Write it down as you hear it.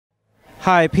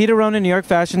Hi, Peter Ronan, New York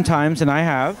Fashion Times, and I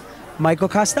have Michael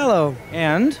Costello.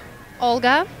 and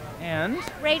Olga. and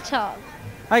Rachel.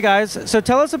 hi guys. So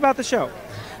tell us about the show.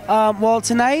 Well,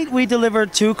 tonight we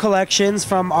delivered 2 collections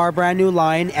from our brand new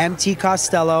line, MT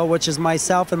Costello, which is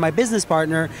myself and my business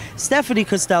partner, Stephanie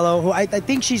Costello, who I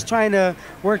think she's trying to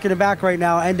work in the back right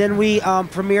now. And then we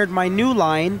premiered my new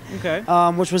line, Okay.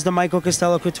 which was the Michael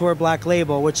Costello Couture Black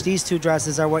Label, which these 2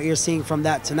 dresses are what you're seeing from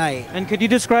that tonight. And could you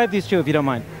describe these two if you don't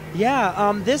mind?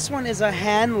 Yeah, this one is a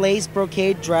hand-lace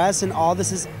brocade dress, and all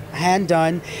this is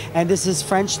hand-done, and this is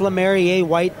French Lemerrier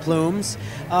white plumes.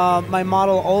 My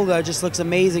model Olga just looks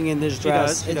amazing in this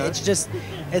dress. She does.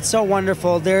 It's so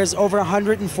wonderful. There's over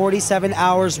 147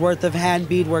 hours worth of hand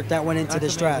beadwork that went into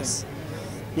That's this amazing. dress.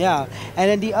 Yeah, and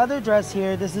then the other dress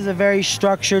here, this is a very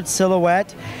structured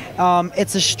silhouette.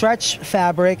 It's a stretch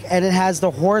fabric, and it has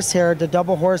the horsehair, the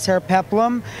double horsehair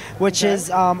peplum, which is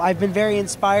I've been very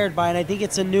inspired by, and I think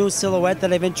it's a new silhouette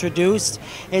that I've introduced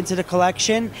into the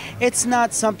collection. It's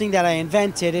not something that I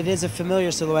invented. It is a familiar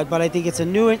silhouette, but I think it's a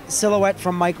new silhouette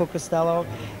from Michael Costello.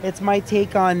 It's my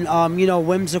take on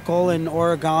whimsical and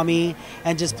origami,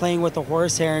 and just playing with the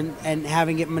horsehair and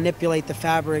having it manipulate the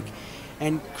fabric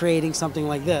and creating something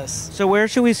like this. So where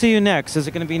should we see you next? Is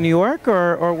it going to be New York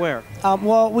or where?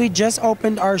 Well, we just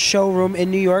opened our showroom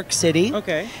in New York City.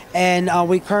 Okay. And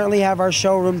we currently have our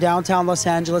showroom downtown Los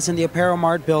Angeles in the Apparel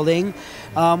Mart building.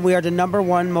 We are the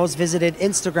 #1 most visited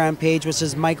Instagram page, which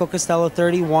is Michael Costello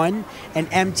 31 and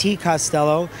MT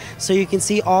Costello. So you can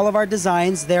see all of our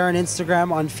designs there on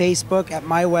Instagram, on Facebook, at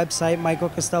my website,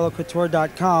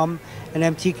 michaelcostellocouture.com and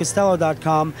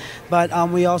mtcostello.com. But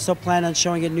we also plan on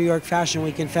showing at New York Fashion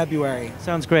Week in February.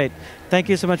 Sounds great. Thank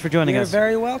you so much for joining You're us.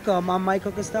 very welcome. I'm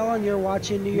Michael Costello, and you're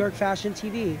watching New York Fashion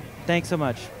TV. Thanks so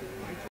much.